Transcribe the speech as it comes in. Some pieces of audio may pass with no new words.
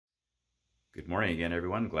Good morning again,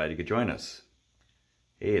 everyone. Glad you could join us.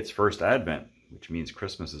 Hey, it's First Advent, which means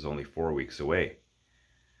Christmas is only 4 weeks away.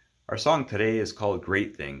 Our song today is called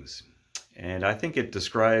Great Things, and I think it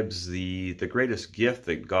describes the greatest gift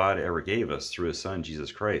that God ever gave us through His Son,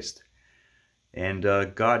 Jesus Christ. And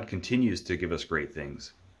God continues to give us great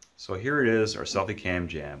things. So here it is, our Selfie Cam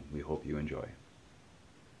Jam. We hope you enjoy.